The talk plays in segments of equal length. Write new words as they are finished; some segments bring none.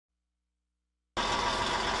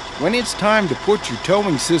When it's time to put your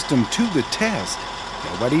towing system to the test,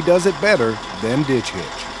 nobody does it better than Ditch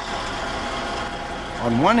Hitch.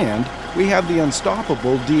 On one end, we have the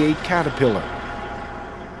unstoppable D8 Caterpillar.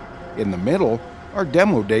 In the middle, our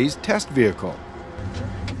Demo Days test vehicle.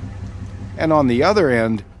 And on the other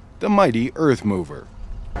end, the mighty Earth Mover.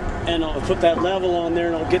 And I'll put that level on there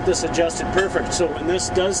and I'll get this adjusted perfect, so when this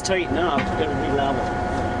does tighten up, it'll be level.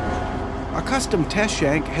 A custom test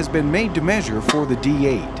shank has been made to measure for the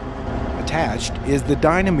D8. Attached is the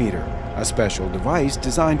Dynameter, a special device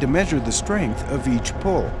designed to measure the strength of each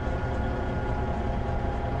pull.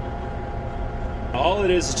 All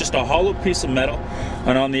it is just a hollow piece of metal,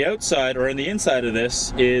 and on the outside or on the inside of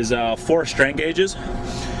this is 4 strain gauges.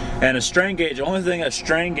 And a strain gauge, the only thing a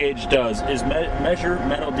strain gauge does is measure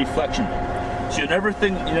metal deflection. So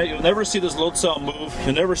you'll never see this load cell move.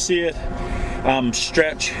 You'll never see it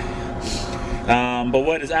stretch. But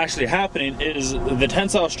what is actually happening is the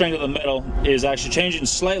tensile strength of the metal is actually changing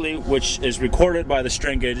slightly, which is recorded by the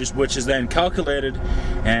strain gauges, which is then calculated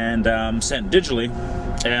and sent digitally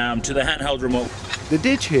to the handheld remote. The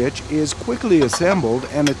Ditch Hitch is quickly assembled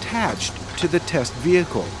and attached to the test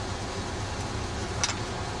vehicle.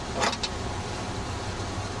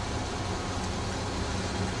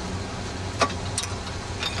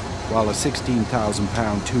 While a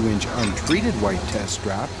 16,000-pound 2-inch untreated white test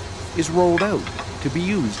strap is rolled out to be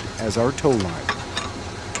used as our tow line.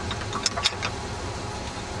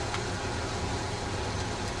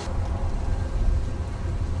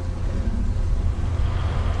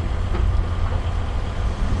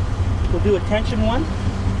 We'll do a tension one,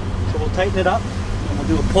 so we'll tighten it up, and we'll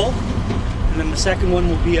do a pull, and then the second one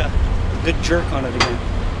will be a good jerk on it again.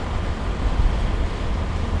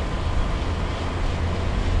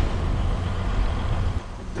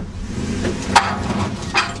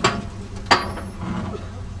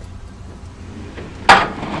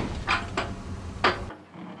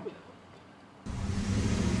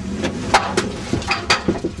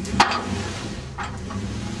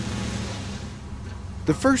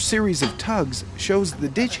 The first series of tugs shows the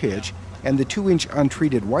Ditch Hitch and the 2-inch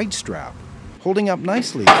untreated white strap holding up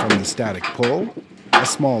nicely from the static pull, a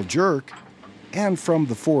small jerk, and from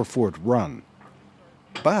the 4-foot run.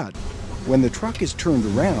 But when the truck is turned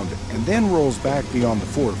around and then rolls back beyond the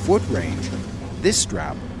 4-foot range, this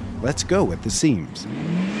strap lets go at the seams.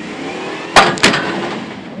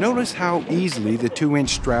 Notice how easily the 2-inch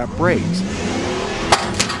strap breaks,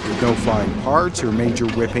 with no flying parts or major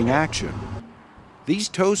whipping action. These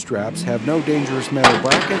tow straps have no dangerous metal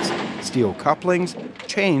brackets, steel couplings,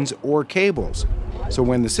 chains, or cables. So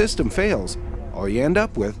when the system fails, all you end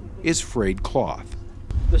up with is frayed cloth.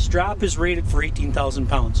 The strap is rated for 18,000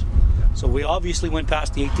 pounds. So we obviously went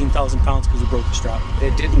past the 18,000 pounds because we broke the strap.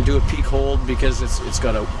 It didn't do a peak hold because it's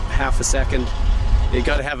got a half a second. It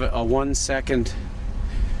got to have a 1 second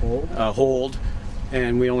hold,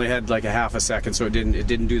 and we only had like a half a second, so it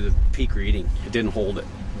didn't do the peak reading. It didn't hold it.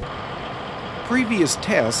 Previous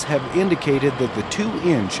tests have indicated that the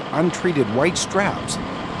 2-inch untreated white straps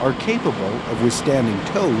are capable of withstanding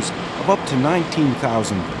tows of up to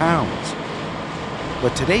 19,000 pounds.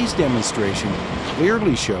 But today's demonstration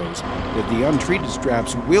clearly shows that the untreated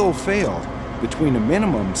straps will fail between a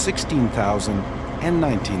minimum 16,000 and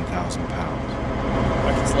 19,000 pounds.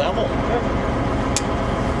 Like it's level.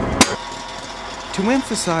 To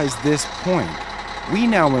emphasize this point, we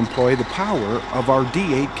now employ the power of our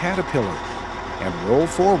D8 Caterpillar and roll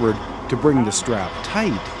forward to bring the strap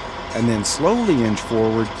tight, and then slowly inch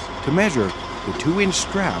forward to measure the 2-inch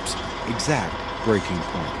strap's exact breaking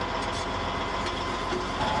point.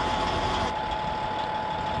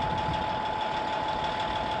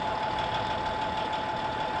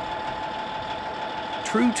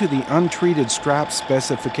 True to the untreated strap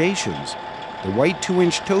specifications, the white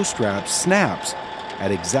 2-inch tow strap snaps at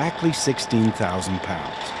exactly 16,000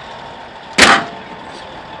 pounds.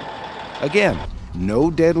 Again,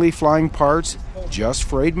 no deadly flying parts, just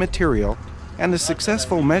frayed material, and a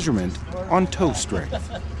successful measurement on tow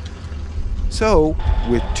strength. So,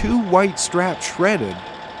 with 2 white straps shredded,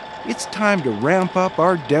 it's time to ramp up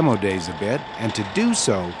our demo days a bit, and to do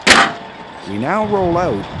so, we now roll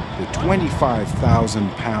out the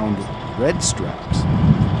 25,000-pound red straps.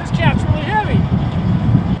 This cap's really heavy.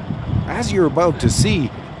 As you're about to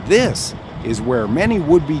see, this is where many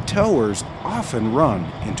would-be towers often run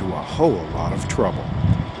into a whole lot of trouble.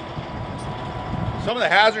 Some of the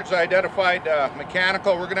hazards identified,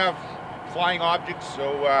 mechanical. We're going to have flying objects,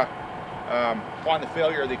 so upon the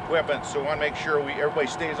failure of the equipment, so we want to make sure everybody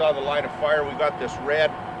stays out of the line of fire. We've got this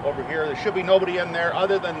red over here. There should be nobody in there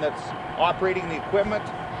other than that's operating the equipment.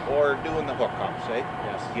 or doing the hookups, eh?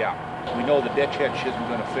 Yes. Yeah. We know the ditch hitch isn't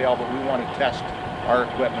going to fail, but we want to test our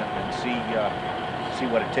equipment and see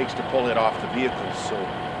what it takes to pull it off the vehicles, so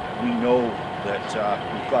we know that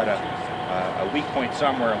we've got a weak point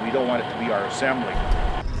somewhere and we don't want it to be our assembly.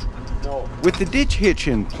 No. With the ditch hitch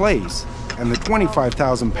in place and the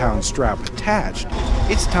 25,000-pound strap attached,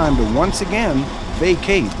 it's time to once again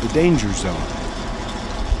vacate the danger zone.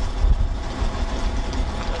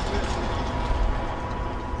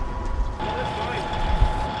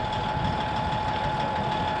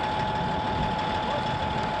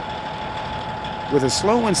 With a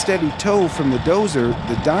slow and steady tow from the dozer,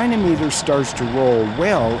 the Dynameter starts to roll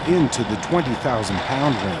well into the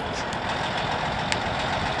 20,000-pound range.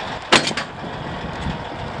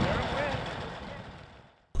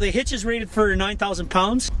 The hitch is rated for 9,000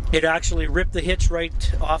 pounds. It actually ripped the hitch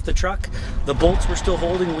right off the truck. The bolts were still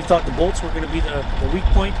holding. We thought the bolts were going to be the weak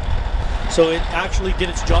point. So it actually did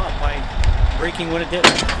its job by braking when it did.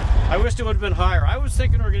 I wished it would have been higher. I was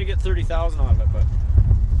thinking we were going to get 30,000 out of it, but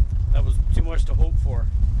that was too much to hope for.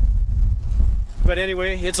 But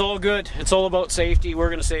anyway, it's all good. It's all about safety. We're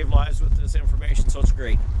going to save lives with this information, so it's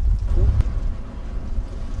great.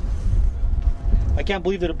 I can't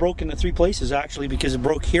believe that it broke into 3 places actually, because it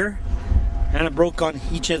broke here and it broke on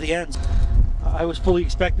each of the ends. I was fully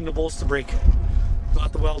expecting the bolts to break,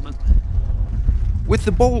 not the weldment. With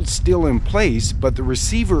the bolts still in place but the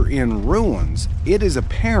receiver in ruins, it is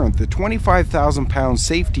apparent the 25,000-pound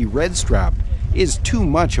safety red strap is too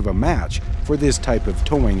much of a match for this type of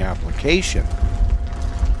towing application.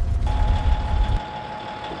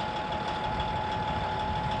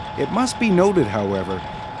 It must be noted, however,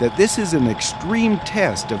 that this is an extreme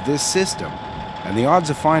test of this system, and the odds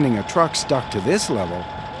of finding a truck stuck to this level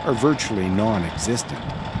are virtually non-existent.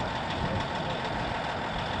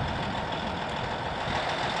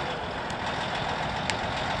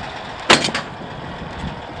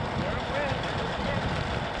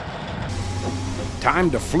 Time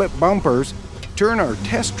to flip bumpers, turn our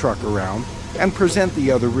test truck around, and present the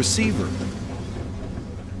other receiver.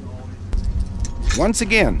 Once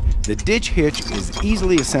again, the ditch hitch is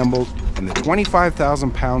easily assembled and the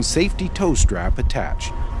 25,000-pound safety tow strap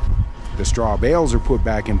attached. The straw bales are put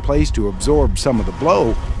back in place to absorb some of the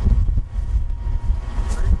blow,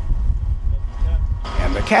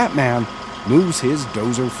 and the Catman moves his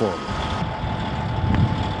dozer forward.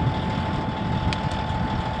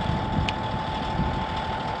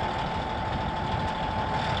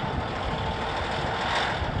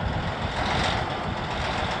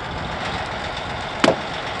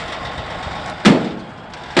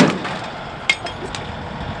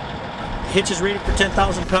 Hitch is rated for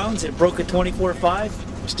 10,000 pounds. It broke at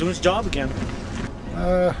 24.5. It's doing its job again.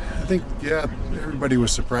 I think, yeah, everybody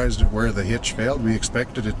was surprised at where the hitch failed. We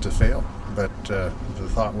expected it to fail, but the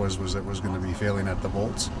thought was it was going to be failing at the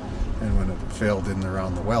bolts. And when it failed in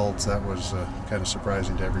around the welds, that was kind of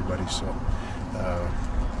surprising to everybody. So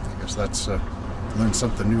I guess that's learned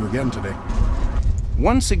something new again today.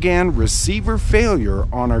 Once again, receiver failure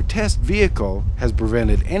on our test vehicle has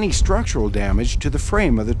prevented any structural damage to the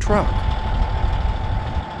frame of the truck.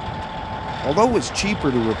 Although it's cheaper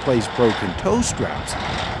to replace broken tow straps,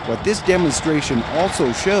 what this demonstration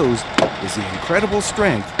also shows is the incredible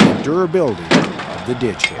strength and durability of the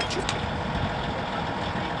ditch hitch.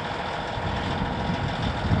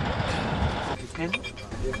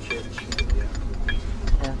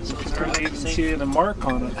 You can see the mark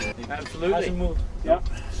on it. Absolutely. Hasn't moved. Yep.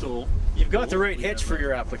 So You've got the right hitch for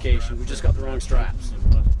your application. We just got the wrong straps.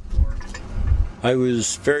 I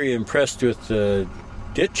was very impressed with the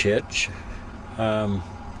ditch hitch. I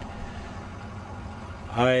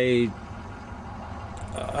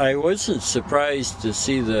wasn't surprised to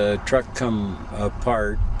see the truck come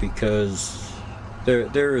apart because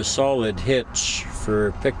they're a solid hitch for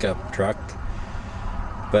a pickup truck,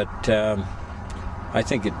 but I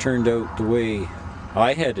think it turned out the way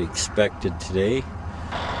I had expected today.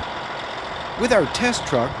 With our test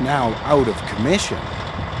truck now out of commission,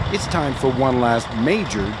 it's time for one last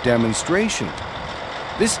major demonstration.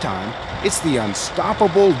 This time, it's the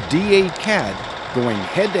unstoppable D8 CAD going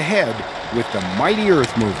head-to-head with the mighty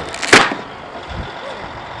earth mover.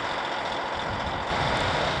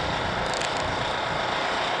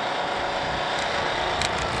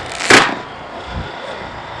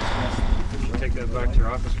 take that back to your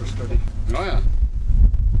office for study. Oh yeah.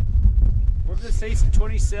 What did it say?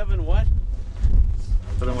 27 what?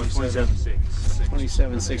 But I want 27.6.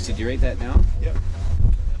 2760. Did you write that down? Yep.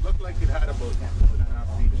 It looked like it had about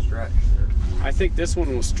 2.5 feet of stretch there. I think this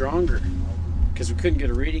one was stronger because we couldn't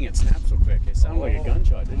get a reading. It snapped so quick. It sounded like a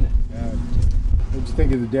gunshot, didn't it? What'd you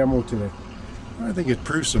think of the demo today? I think it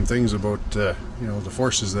proves some things about the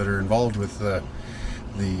forces that are involved with the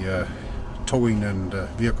towing and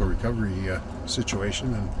vehicle recovery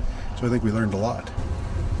situation, and so I think we learned a lot.